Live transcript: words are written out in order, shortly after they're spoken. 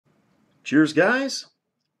Cheers, guys.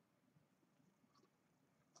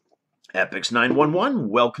 Epix911,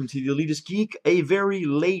 welcome to the Elitist Geek, a very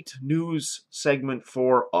late news segment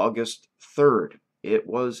for August 3rd. It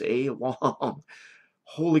was a long,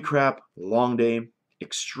 holy crap, long day,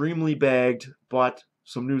 extremely bagged, but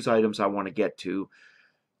some news items I want to get to.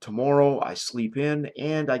 Tomorrow I sleep in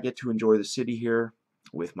and I get to enjoy the city here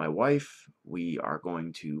with my wife. We are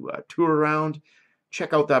going to tour around,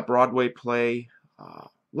 check out that Broadway play,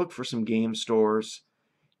 look for some game stores.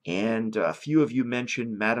 And a few of you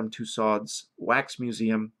mentioned Madame Tussauds Wax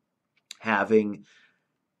Museum having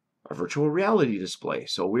a virtual reality display.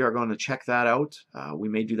 So we are going to check that out. We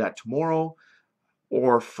may do that tomorrow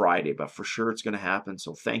or Friday, but for sure it's going to happen.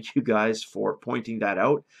 So thank you guys for pointing that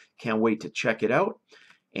out. Can't wait to check it out.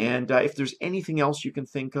 And if there's anything else you can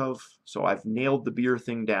think of, so I've nailed the beer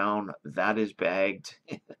thing down. That is bagged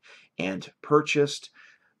and purchased.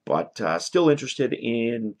 But still interested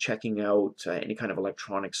in checking out any kind of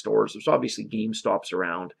electronic stores. There's obviously GameStops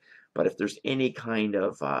around, but if there's any kind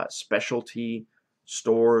of specialty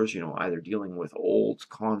stores, either dealing with old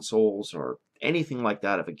consoles or anything like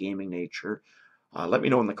that of a gaming nature, let me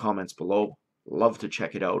know in the comments below. Love to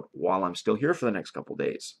check it out while I'm still here for the next couple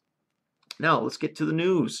days. Now, let's get to the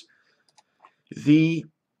news. The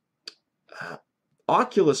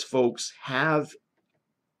Oculus folks have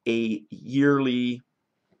a yearly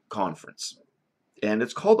conference, and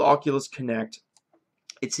it's called Oculus Connect.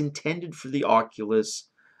 It's intended for the Oculus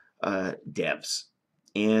devs,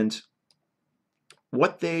 and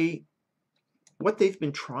what they've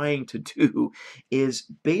been trying to do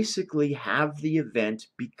is basically have the event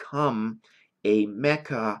become a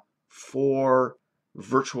mecca for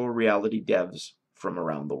virtual reality devs from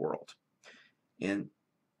around the world. And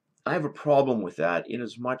I have a problem with that, in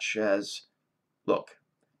as much as, look,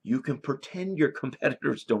 you can pretend your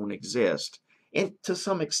competitors don't exist, and to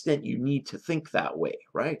some extent you need to think that way,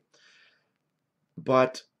 right?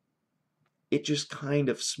 But it just kind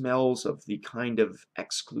of smells of the kind of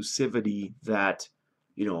exclusivity that,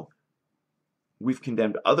 we've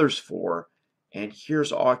condemned others for, and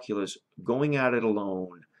here's Oculus going at it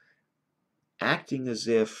alone, acting as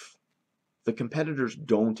if the competitors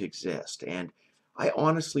don't exist. And I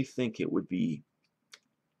honestly think it would be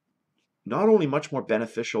not only much more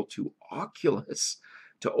beneficial to Oculus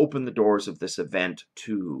to open the doors of this event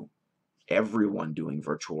to everyone doing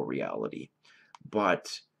virtual reality,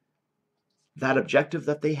 but that objective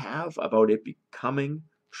that they have about it becoming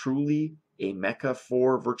truly a mecca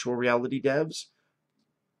for virtual reality devs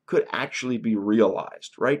could actually be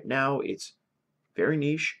realized. Right now, it's very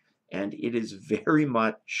niche, and it is very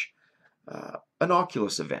much an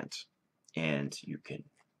Oculus event, and you can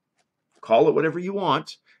call it whatever you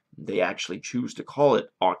want. They actually choose to call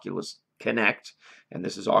it Oculus Connect, and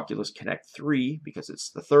this is Oculus Connect 3 because it's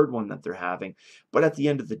the third one that they're having. But at the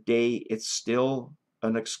end of the day, it's still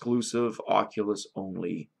an exclusive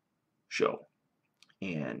Oculus-only show.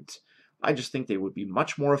 And I just think they would be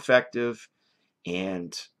much more effective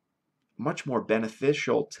and much more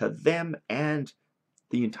beneficial to them and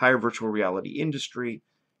the entire virtual reality industry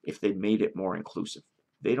if they made it more inclusive.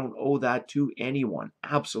 They don't owe that to anyone,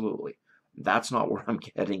 absolutely. That's not where I'm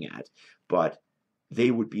getting at, but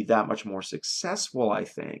they would be that much more successful, I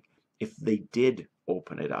think, if they did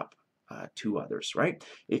open it up to others, right?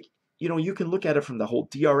 You can look at it from the whole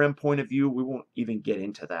DRM point of view. We won't even get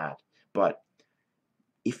into that, but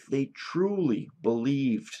if they truly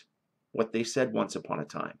believed what they said once upon a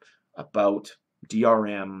time about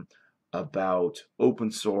DRM, about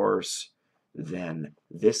open source, then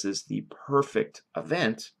this is the perfect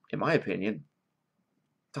event, in my opinion,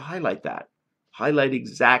 to highlight that. Highlight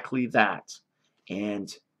exactly that, and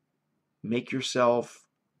make yourself,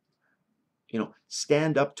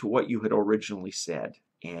 stand up to what you had originally said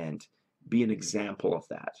and be an example of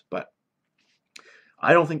that. But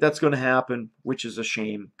I don't think that's going to happen, which is a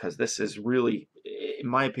shame, because this is really, in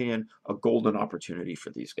my opinion, a golden opportunity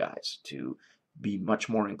for these guys to be much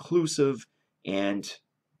more inclusive and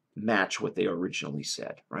match what they originally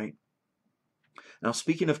said, right? Now,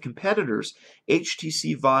 speaking of competitors,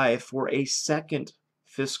 HTC Vive, for a second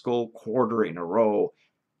fiscal quarter in a row,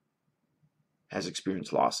 has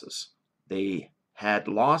experienced losses. They had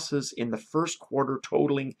losses in the first quarter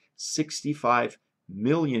totaling $65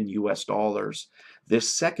 million US.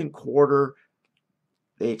 This second quarter,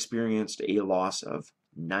 they experienced a loss of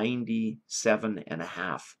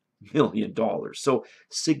 $97.5 million. So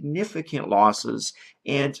significant losses.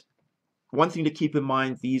 And one thing to keep in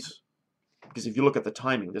mind, because if you look at the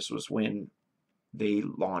timing, this was when they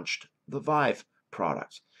launched the Vive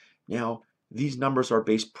product. Now, these numbers are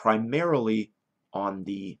based primarily on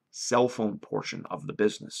the cell phone portion of the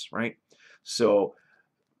business, right? So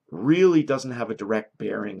really doesn't have a direct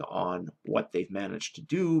bearing on what they've managed to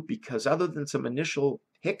do, because other than some initial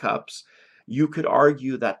hiccups, you could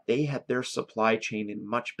argue that they had their supply chain in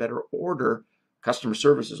much better order. Customer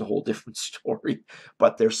service is a whole different story,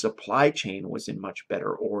 but their supply chain was in much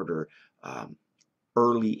better order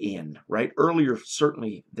early in, right? Earlier,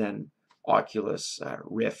 certainly, than Oculus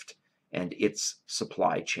Rift and its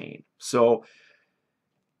supply chain. So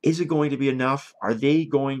is it going to be enough? Are they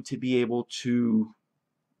going to be able to,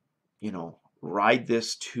 ride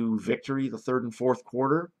this to victory the third and fourth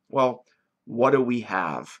quarter? Well, what do we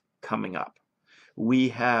have coming up? We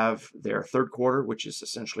have their third quarter, which is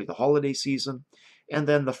essentially the holiday season, and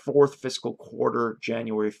then the fourth fiscal quarter,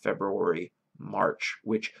 January, February, March,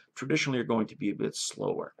 which traditionally are going to be a bit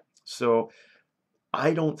slower. So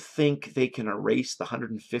I don't think they can erase the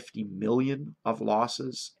 150 million of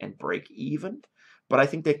losses and break even, but I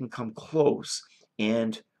think they can come close.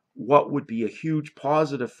 And what would be a huge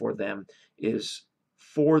positive for them is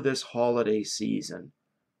for this holiday season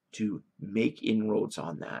to make inroads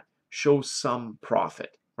on that, show some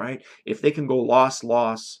profit, right? If they can go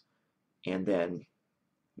loss, and then,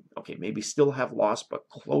 okay, maybe still have loss, but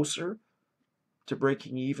closer to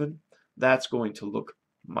breaking even, that's going to look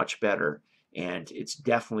much better. And it's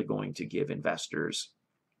definitely going to give investors,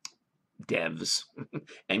 devs,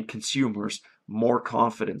 and consumers more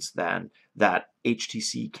confidence than that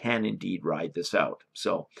HTC can indeed ride this out.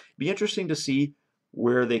 So be interesting to see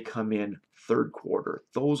where they come in third quarter.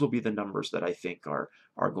 Those will be the numbers that I think are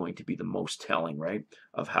going to be the most telling, right,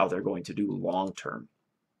 of how they're going to do long term.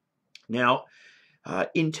 Now,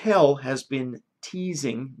 Intel has been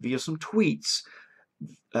teasing via some tweets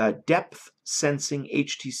depth sensing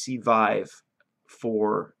HTC Vive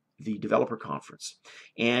for the developer conference.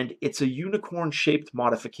 And it's a unicorn-shaped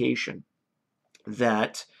modification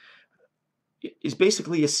that is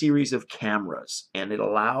basically a series of cameras, and it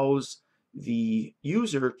allows the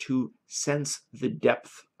user to sense the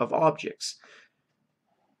depth of objects.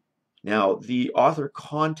 Now, the author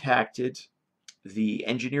contacted the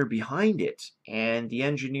engineer behind it, and the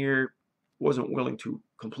engineer wasn't willing to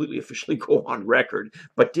completely officially go on record,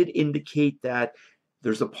 but did indicate that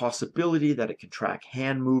there's a possibility that it can track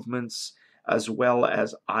hand movements as well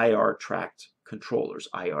as IR tracked controllers,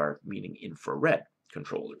 IR meaning infrared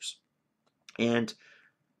controllers. And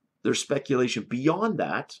there's speculation beyond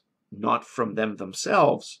that, not from them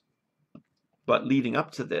themselves, but leading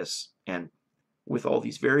up to this and with all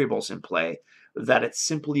these variables in play, that it's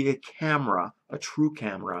simply a camera, a true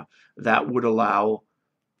camera, that would allow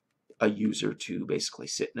a user to basically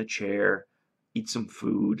sit in a chair, eat some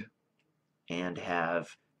food, and have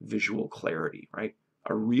visual clarity, right?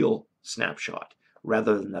 A real snapshot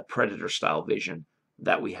rather than the predator style vision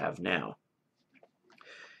that we have now.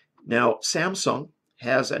 Now, Samsung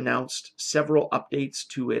has announced several updates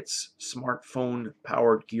to its smartphone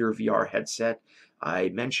powered Gear VR headset. I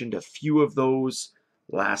mentioned a few of those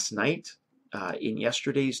last night in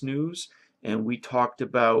yesterday's news, and we talked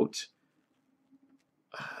about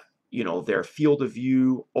their field of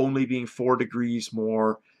view only being 4 degrees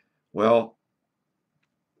more. Well,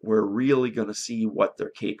 we're really going to see what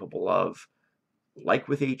they're capable of, like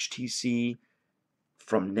with HTC,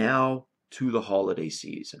 from now to the holiday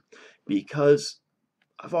season. Because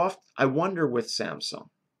I wonder with Samsung,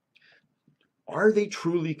 are they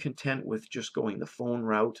truly content with just going the phone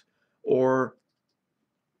route, or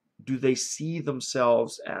do they see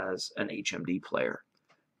themselves as an HMD player?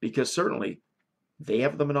 Because certainly they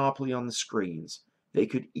have the monopoly on the screens. They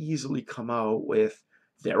could easily come out with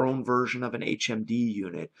their own version of an HMD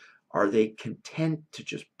unit. Are they content to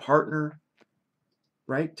just partner,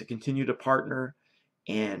 right? To continue to partner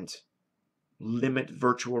and limit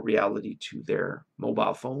virtual reality to their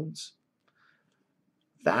mobile phones?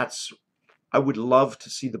 I would love to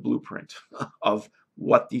see the blueprint of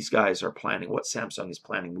what these guys are planning, what Samsung is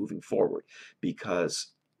planning moving forward,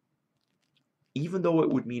 because even though it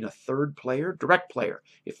would mean a third player, direct player,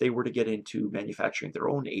 if they were to get into manufacturing their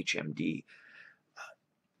own HMD,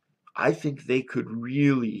 I think they could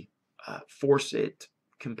really force it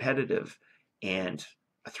competitive, and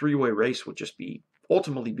a three-way race would just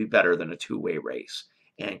ultimately be better than a two-way race,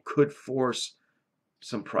 and could force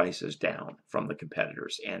some prices down from the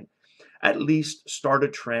competitors and at least start a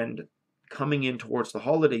trend coming in towards the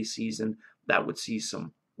holiday season that would see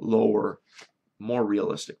some lower, more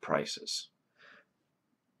realistic prices.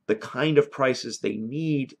 The kind of prices they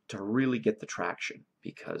need to really get the traction,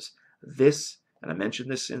 because this, and I mentioned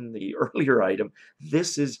this in the earlier item,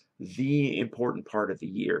 this is the important part of the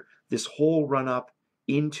year. This whole run up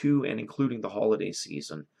into and including the holiday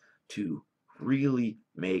season to really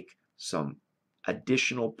make some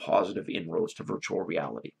additional positive inroads to virtual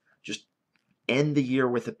reality. Just end the year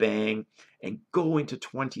with a bang and go into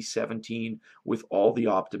 2017 with all the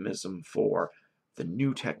optimism for the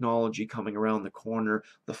new technology coming around the corner,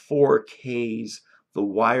 the 4Ks, the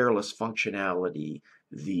wireless functionality,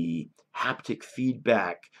 the haptic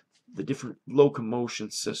feedback, the different locomotion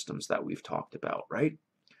systems that we've talked about, right?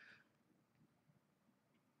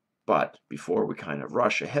 But before we kind of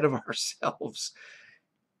rush ahead of ourselves,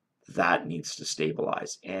 that needs to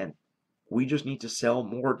stabilize. And we just need to sell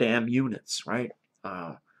more damn units, right?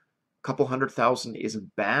 A couple 100,000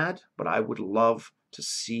 isn't bad, but I would love to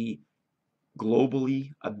see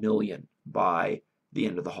globally 1 million by the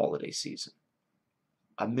end of the holiday season.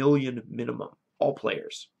 1 million minimum, all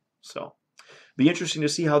players. So, be interesting to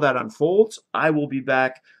see how that unfolds. I will be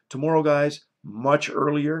back tomorrow, guys, much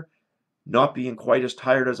earlier, not being quite as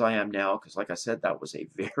tired as I am now, because like I said, that was a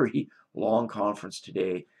very long conference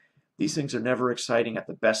today. These things are never exciting at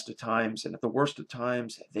the best of times, and at the worst of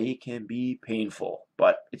times, they can be painful.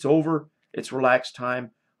 But it's over. It's relaxed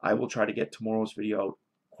time. I will try to get tomorrow's video out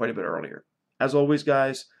quite a bit earlier. As always,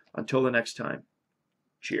 guys, until the next time,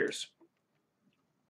 cheers.